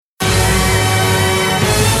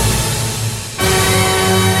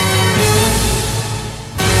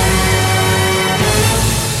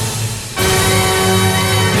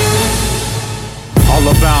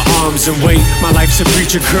losing weight. My life's a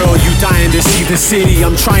preacher curl. You dying to see the city,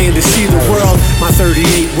 I'm trying to see the world. My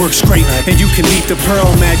 38 works great, and you can eat the pearl.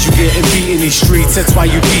 Mad you getting beat in these streets, that's why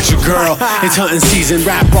you beat your girl. It's hunting season,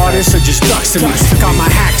 rap artists are just ducks to me. Got my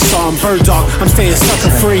hacksaw and bird dog, I'm staying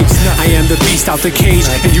sucker free. I am the beast out the cage,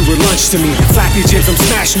 and you were lunch to me. Flappy jibs, I'm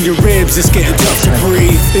smashing your ribs, it's getting tough to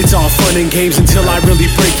breathe. It's all fun and games until I really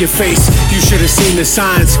break your face. You should have seen the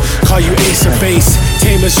signs, call you ace of base.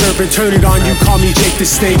 Tame a serpent, turn it on you, call me Jake the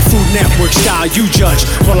Snake. Food Network style, you judge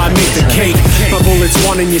while I make the cake. My bullets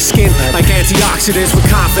one in your skin like antioxidants with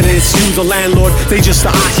confidence. You the landlord, they just the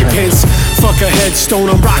occupants. Fuck a headstone,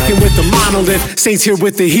 I'm rocking with the monolith. Saints here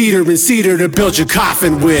with the heater and cedar to build your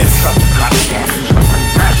coffin with.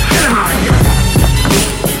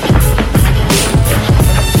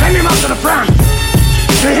 Send him up to the front!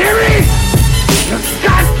 You hear me? You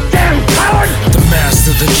goddamn coward! The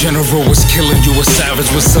master, the general was killing you. A savage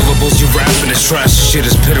with syllables, you rapping is trash, shit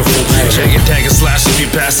is pitiful. Jagged dagger slashing me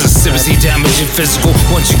past sensitivity, damaging physical.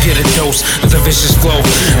 Once you get a dose of the vicious flow,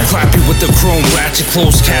 clap you with the chrome ratchet,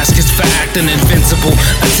 closed caskets for acting invincible.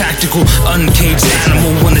 A tactical, uncaged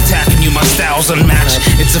animal when attacking you. My style's unmatched,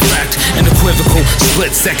 it's a fact, an equivocal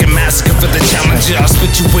split-second massacre for the challenger. I'll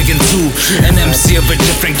split you wig in two, an MC of a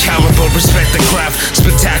different caliber. Respect the craft,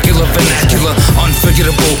 spectacular, vernacular,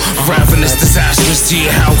 unforgettable, ravenous, disastrous to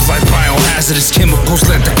your health like biohazardous chemicals.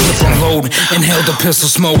 Let the clip unload, inhale the pistol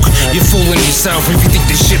smoke. You're fooling yourself if you think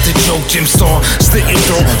this shit's a joke. Jim Saw, slit your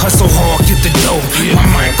throat, hustle hard, get the dough. My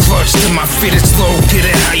mind clutched to my feet, it's slow. Get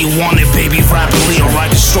it how you want it, baby, rapidly or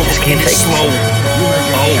like a stroke, get it slow. You may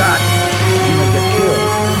get shot, you may get killed,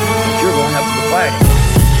 but you're going up to the fighting.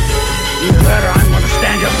 Either that or I'm gonna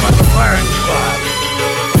stand you up front of the firing squad.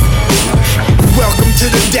 Welcome to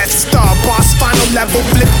the Death Star, boss final level,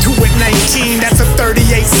 flip to it 19. That's a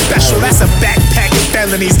 38 special, that's a backpack of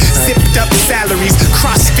felonies. Zipped up salaries,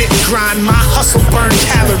 CrossFit grind, my hustle burn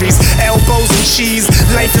calories. Elbows and cheese,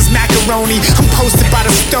 life is macaroni. I'm posted by the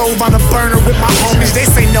stove on a burner with my homies. They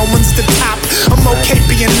say no one's the top, I'm okay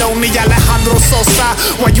being lonely. Alejandro Sosa,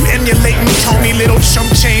 while you emulating Tony. Little chump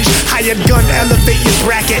change, hired gun, elevate your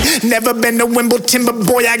bracket. Never been to Wimbledon, but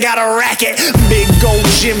boy I got a racket. Big gold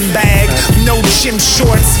gym bag, no gym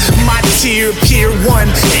shorts. My tier, Pier 1,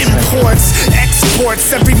 imports,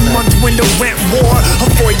 exports. Every month when the rent war,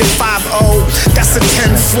 avoid the 5-0, that's a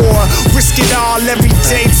 10-4. Risk it all every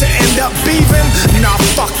day to end up even. Nah,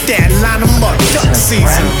 fuck that, line 'em up, duck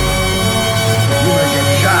season. You may get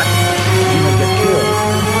shot, you may get killed,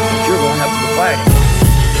 but you're going up to the fighting.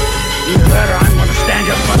 Either that or I'm gonna stand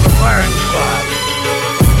you up front of the firing squad.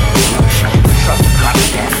 Shut the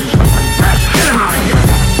goddamn. Get him out of here!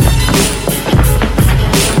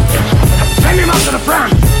 Send him up to the front!